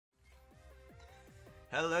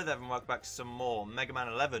Hello there and welcome back to some more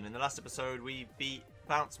Megaman 11. In the last episode we beat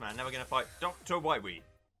Bounce Man. Now we're going to fight Dr. Wily.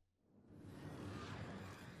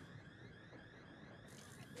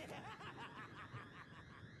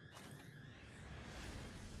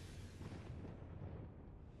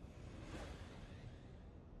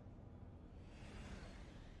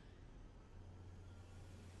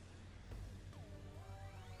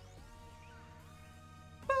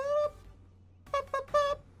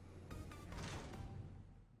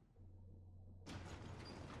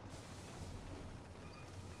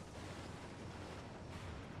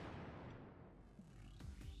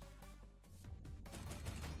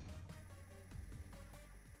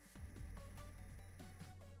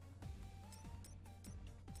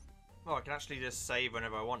 Oh, I can actually just save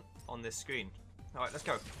whenever I want on this screen. Alright, let's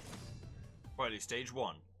go. Wily stage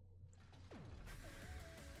 1.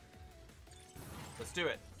 Let's do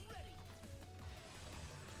it.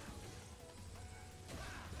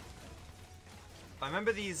 I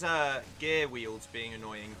remember these gear wheels being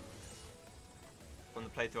annoying from the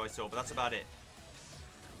playthrough I saw, but that's about it.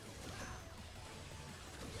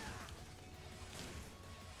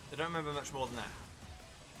 I don't remember much more than that.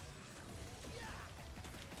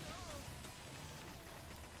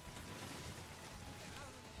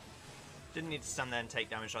 Didn't need to stand there and take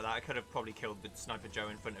damage like that. I could have probably killed the Sniper Joe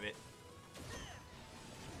in front of it.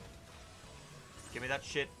 Give me that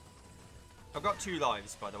shit. I've got 2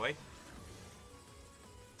 lives, by the way.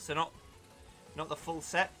 So not the full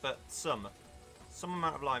set, but some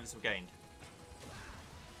amount of lives were gained.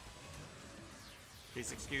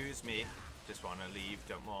 Please excuse me. Just wanna leave,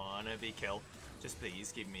 don't wanna be killed. Just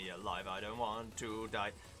please keep me alive, I don't want to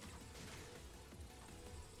die.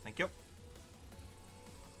 Thank you.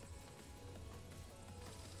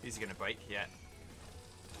 These are gonna break, yeah.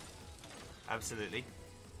 Absolutely.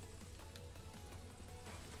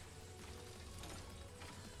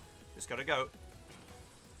 Just gotta go.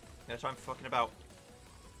 No time for fucking about.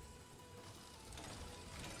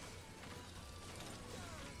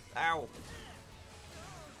 Ow!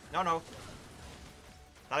 No, no.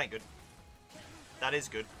 That ain't good. That is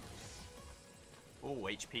good. Oh,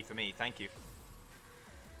 HP for me, thank you.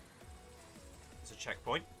 It's a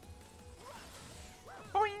checkpoint.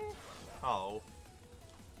 Boing! Oh.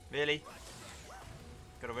 Really?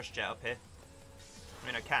 Got a rush jet up here. I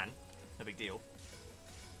mean, I can. No big deal.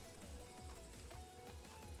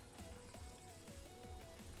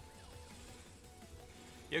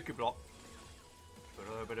 Yoku block.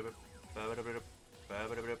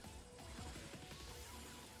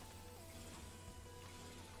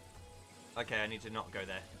 Okay, I need to not go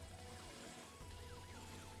there.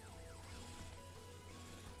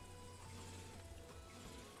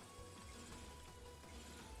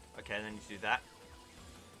 Okay, and then you do that.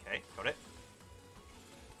 Okay, got it.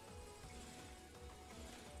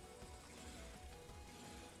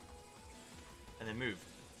 And then move.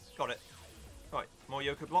 Got it. Right, more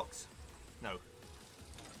Yoku blocks? No.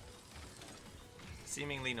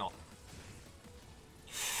 Seemingly not.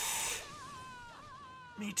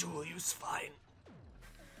 Me tool use fine.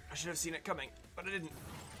 I should have seen it coming, but I didn't.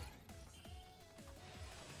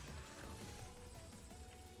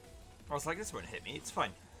 I was like, this won't hit me, it's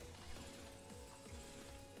fine.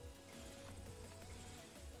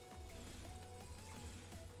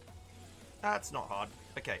 That's not hard.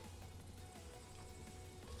 Okay.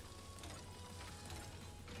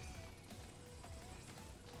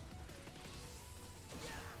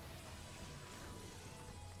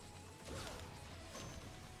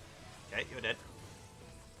 Okay, you're dead.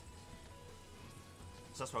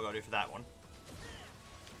 So that's what I gotta do for that one.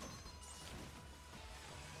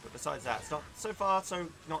 But besides that, it's not so far, so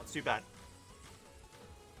not too bad.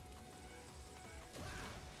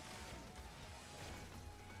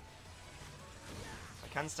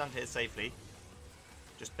 I can stand here safely,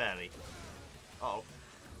 just barely. Uh oh,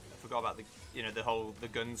 I forgot about the, you know, the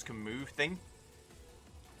guns can move thing.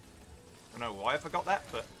 I don't know why I forgot that,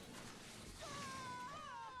 but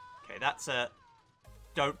okay, that's a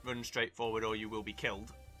don't run straight forward or you will be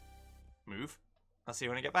killed. Move. I'll see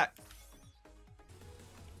you when I get back.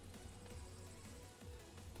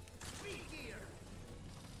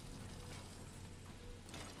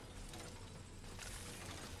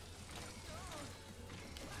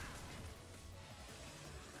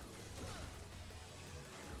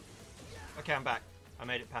 Okay, I'm back. I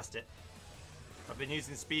made it past it. I've been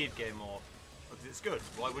using speed gear more because it's good.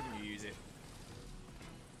 Why wouldn't you use it?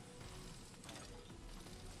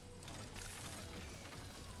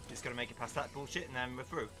 Just gotta make it past that bullshit and then we're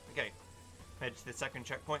through. Okay. Made it to the second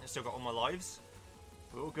checkpoint. I've still got all my lives.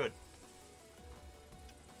 We're all good.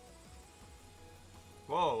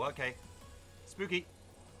 Whoa, okay. Spooky.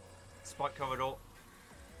 Spike Corridor.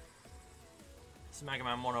 It's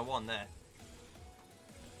Megaman 101 there.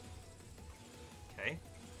 Okay.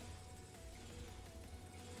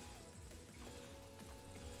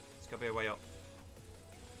 There's got to be a way up.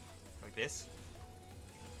 Like this.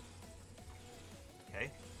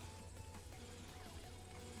 Okay.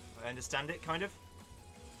 I understand it, kind of.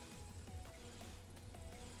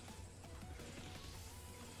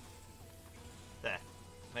 There.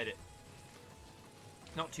 Made it.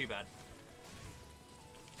 Not too bad.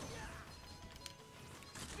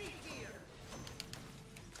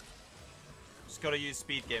 Just gotta use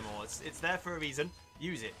speed gear more. It's there for a reason.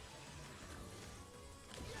 Use it.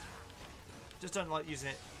 Just don't like using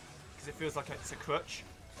it because it feels like it's a crutch.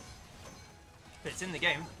 But it's in the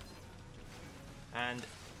game. And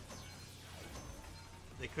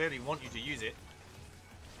they clearly want you to use it.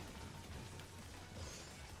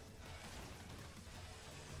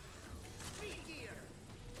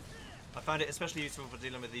 I found it especially useful for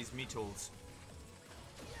dealing with these Metals.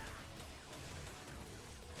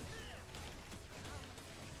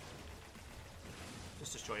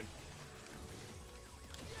 Just destroy him.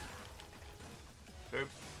 Boom.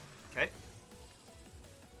 Okay.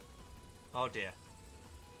 Oh dear.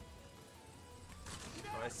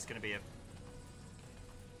 Oh, this is going to be a...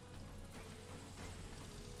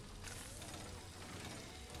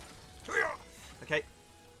 Okay.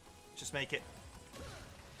 Just make it.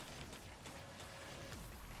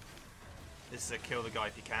 This is a kill the guy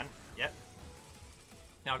if you can. Yep.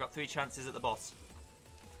 Now I've got 3 chances at the boss.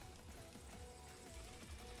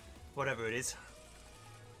 Whatever it is.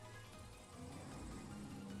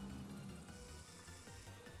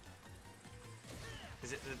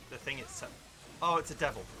 Is it the thing itself? Oh, it's a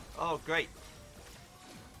devil. Oh, great.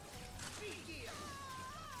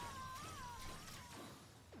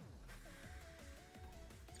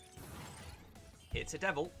 It's a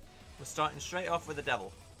devil. We're starting straight off with a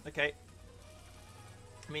devil. Okay.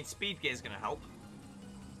 I mean, speed gear is going to help.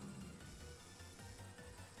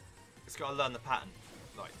 It's got to learn the pattern.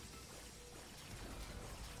 Right.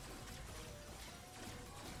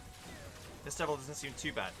 This devil doesn't seem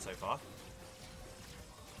too bad so far.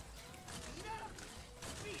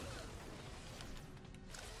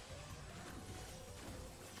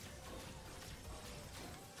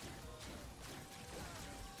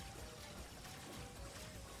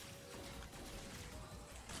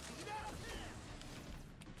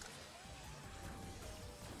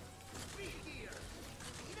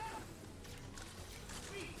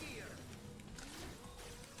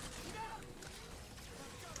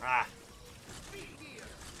 Ah.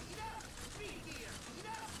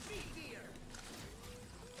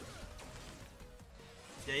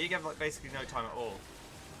 Yeah, you get like basically no time at all.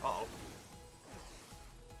 Uh-oh.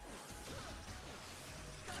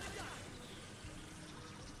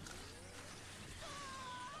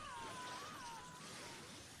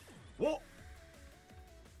 What?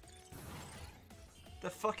 The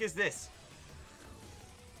fuck is this?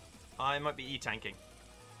 I might be E-tanking.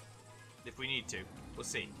 If we need to. We'll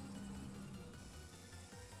see.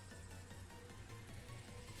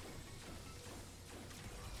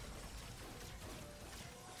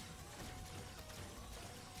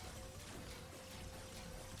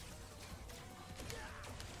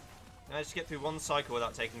 Managed to get through one cycle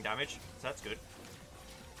without taking damage, so that's good.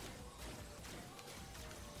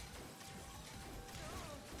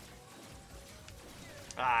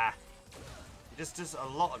 Ah! It just does a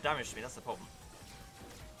lot of damage to me, that's the problem.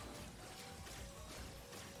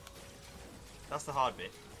 That's the hard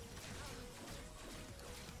bit.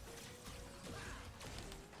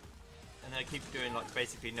 And then I keep doing like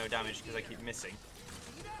basically no damage because I keep missing.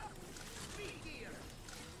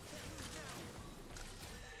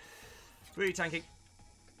 Really tanking.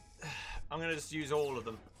 I'm going to just use all of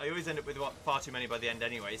them. I always end up with far too many by the end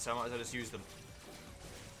anyway, so I might as well just use them.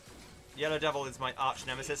 Yellow Devil is my arch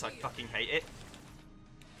nemesis. I fucking hate it.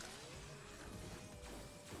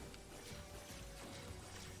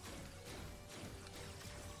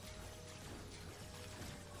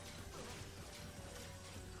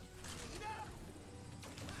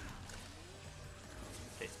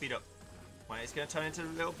 Okay, speed up. Right, it's going to turn into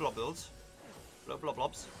little blobbles. Little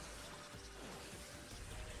blobs.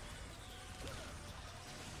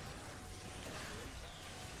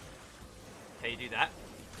 Okay, you do that.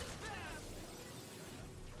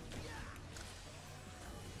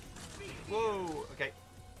 Whoa, okay.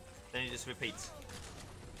 Then it just repeats.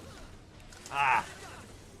 Ah!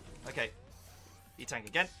 Okay. E-tank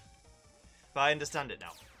again. But I understand it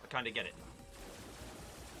now. I kind of get it.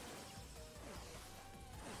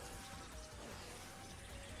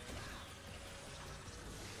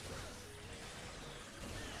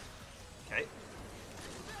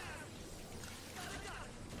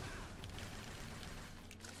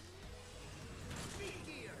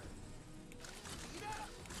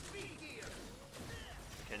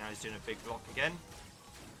 he's doing a big block again.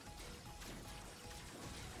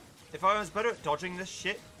 If I was better at dodging this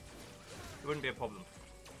shit, it wouldn't be a problem.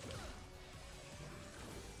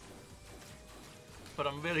 But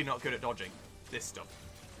I'm really not good at dodging this stuff.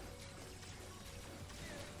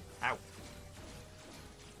 Ow.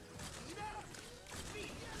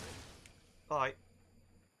 Bye.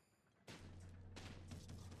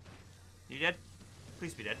 You dead?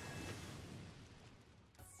 Please be dead.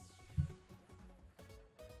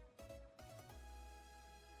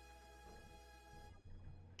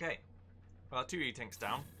 Okay. Well, 2 E-Tanks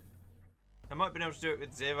down. I might have been able to do it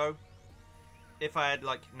with 0 if I had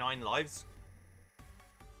like 9 lives.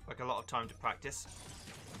 Like a lot of time to practice.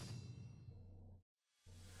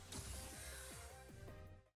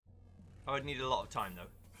 I would need a lot of time though.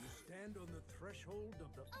 You stand on the threshold of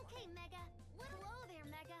the... Okay, Mega. Hello there,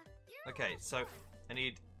 Mega. Okay, so I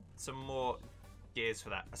need some more gears for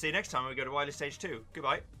that. I'll see you next time when we go to Wily Stage 2.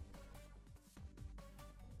 Goodbye.